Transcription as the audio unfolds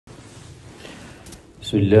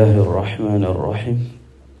بسم الله الرحمن الرحيم.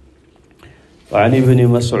 وعن ابن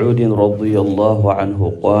مسعود رضي الله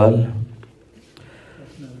عنه قال: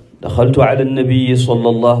 دخلت على النبي صلى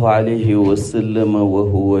الله عليه وسلم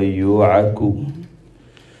وهو يوعك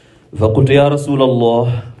فقلت: يا رسول الله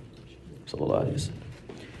صلى الله عليه وسلم،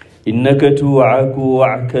 إنك توعك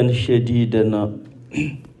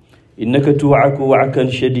وعكا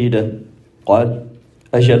شديدا. قال: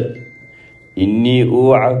 أجل، إني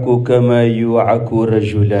أوعك كما يوعك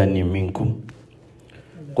رجلان منكم.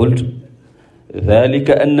 قلت: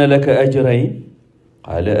 ذلك أن لك أجرين؟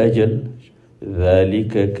 قال: أجل،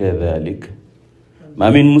 ذلك كذلك. ما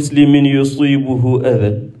من مسلم يصيبه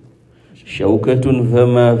أذى شوكة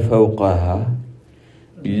فما فوقها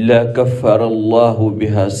إلا كفر الله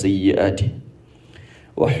بها سيئاته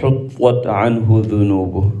وحطت عنه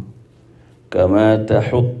ذنوبه كما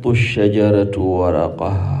تحط الشجرة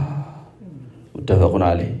ورقها. متفق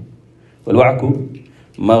عليه. والوعك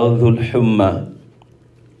مغث الحمى،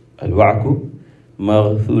 الوعك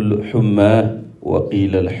مغث الحمى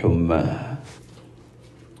وقيل الحمى.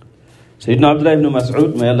 Sayyidina Abdullah ibn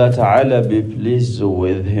Mas'ud, may Allah Ta'ala be pleased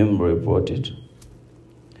with him, reported: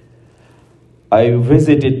 I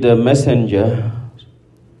visited the Messenger,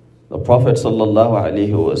 the Prophet Sallallahu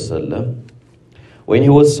Alaihi Wasallam, when he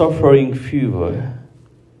was suffering fever.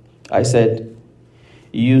 I said,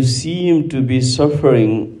 you seem to be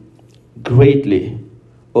suffering greatly,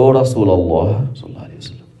 O RasuluLLaah Sallallahu Alaihi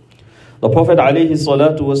Wasallam. The Prophet Alaihi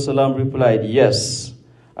Salatu Wasallam replied, yes,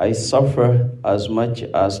 I suffer as much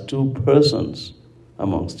as two persons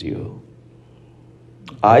amongst you.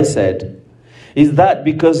 I said, is that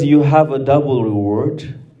because you have a double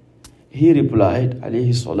reward? He replied,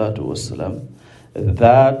 Alaihi Salatu Wasallam,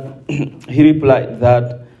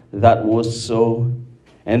 that was so,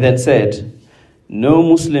 and then said, no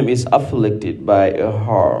Muslim is afflicted by a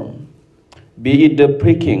harm, be it the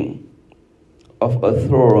pricking of a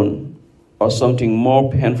thorn or something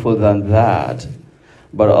more painful than that,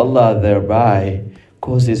 but Allah thereby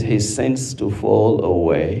causes his sins to fall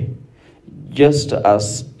away, just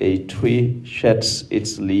as a tree sheds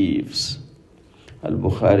its leaves.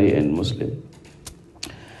 Al-Bukhari and Muslim.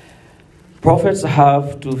 Prophets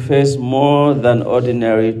have to face more than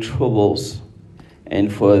ordinary troubles,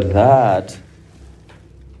 and for that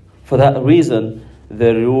reason,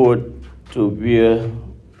 the reward to bear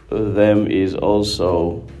them is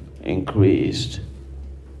also increased.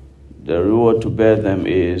 The reward to bear them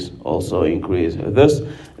is also increased. Thus,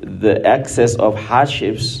 the excess of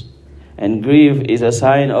hardships and grief is a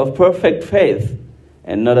sign of perfect faith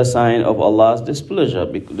and not a sign of Allah's displeasure.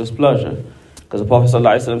 Because the Prophet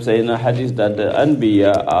ﷺ said in a hadith that the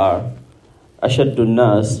Anbiya are ashaddu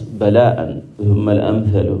nas bala'an thumma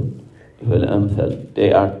al-amthalu wal-amthal.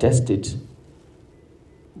 They are tested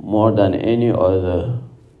more than any other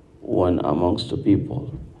one amongst the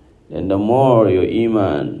people. And the more your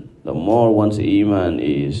iman, the more one's iman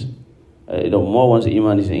is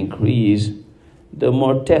increased, the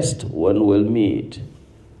more test one will meet.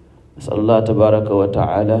 Sallallahu tabaraka wa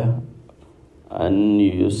ta'ala an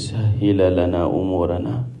yushila lana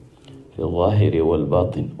umurana fi al-zahiri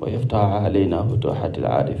wal-batin wa yaftaha alayna futuhat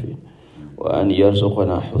al-arifin wa an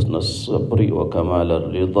yarzuqana husna as-sabri wa kamal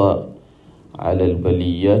ar-ridha ala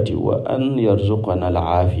al-baliyati wa an yarzuqana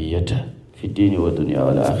al-afiyata fi ad-din wa dunya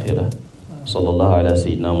wal akhirah. Sallallahu ala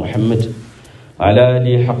sayyidina Muhammad ala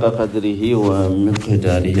alihi haqqa qadrihi wa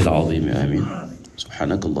miqdarihi al-azim. Amin.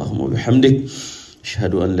 Subhanakallahumma wa bihamdik,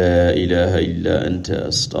 ashhadu an la ilaha illa anta,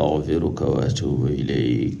 astaghfiruka wa atubu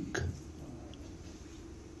ilayk.